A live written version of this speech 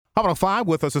How about 5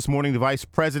 with us this morning, the Vice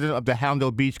President of the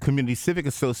Hallandale Beach Community Civic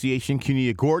Association,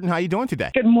 Qunea Gordon. How are you doing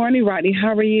today? Good morning, Rodney.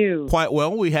 How are you? Quite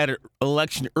well. We had an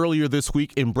election earlier this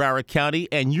week in Broward County,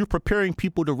 and you're preparing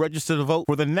people to register to vote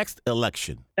for the next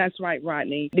election. That's right,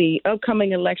 Rodney. The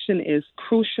upcoming election is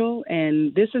crucial,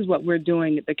 and this is what we're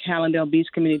doing at the Hallandale Beach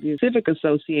Community Civic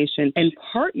Association in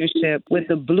partnership with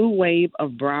the Blue Wave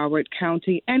of Broward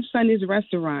County and Sonny's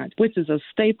Restaurant, which is a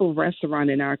staple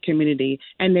restaurant in our community,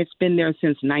 and it's been there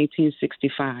since 1965.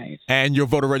 And your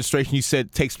voter registration, you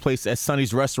said, takes place at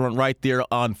Sonny's Restaurant right there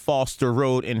on Foster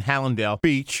Road in Hallandale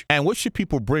Beach. And what should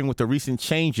people bring with the recent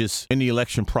changes in the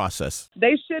election process?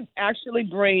 They should actually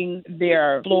bring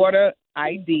their Florida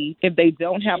ID. If they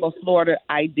don't have a Florida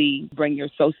ID, bring your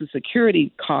Social Security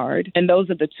card. And those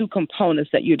are the two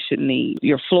components that you should need.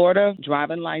 Your Florida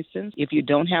driving license. If you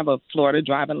don't have a Florida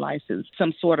driving license,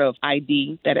 some sort of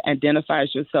ID that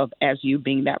identifies yourself as you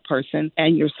being that person,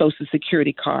 and your Social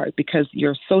Security card, because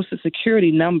your Social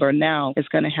Security number now is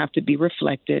going to have to be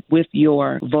reflected with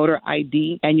your voter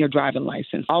ID and your driving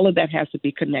license. All of that has to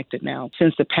be connected now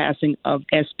since the passing of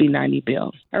SB 90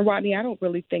 bill. And Rodney, I don't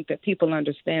really think that people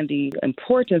understand the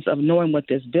importance of knowing what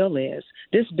this bill is.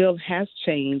 This bill has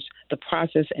changed the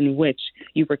process in which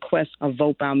you request a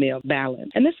vote by mail ballot.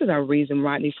 And this is our reason,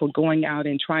 Rodney, for going out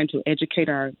and trying to educate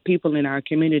our people in our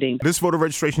community. This voter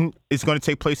registration is going to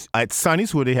take place at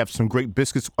Sonny's, where they have some great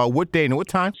biscuits. What day and what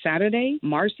time? Saturday,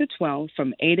 March the 12th,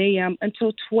 from 8 a.m.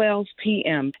 until 12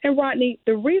 p.m. And Rodney,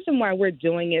 the reason why we're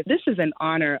doing it, this is in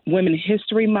honor of Women's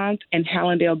History Month, and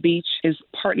Hallandale Beach is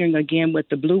partnering again with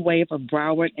the Blue Wave of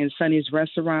Broward and Sonny's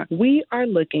Restaurant. We are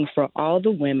looking for all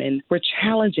the women. We're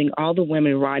challenging all the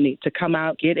women, Rodney, to come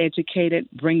out, get educated,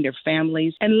 bring their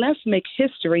families, and let's make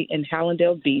history in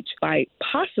Hallandale Beach by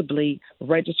possibly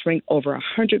registering over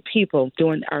 100 people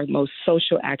doing our most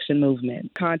social action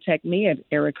movement. Contact me at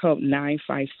area code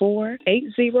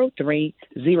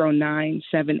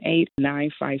 954-803-0978,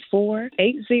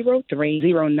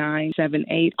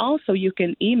 954-803-0978. Also, you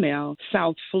can email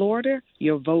South Florida,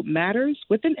 Your Vote Matters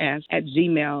with an S at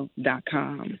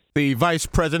gmail.com. The Vice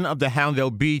President of the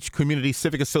Hallandale Beach Community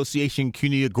Civic Association,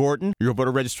 Qunea Gordon. Your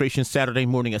voter registration Saturday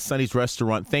morning at Sonny's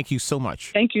Restaurant. Thank you so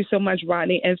much. Thank you so much,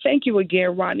 Rodney. And thank you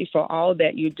again, Rodney, for all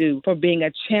that you do, for being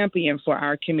a champion for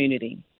our community.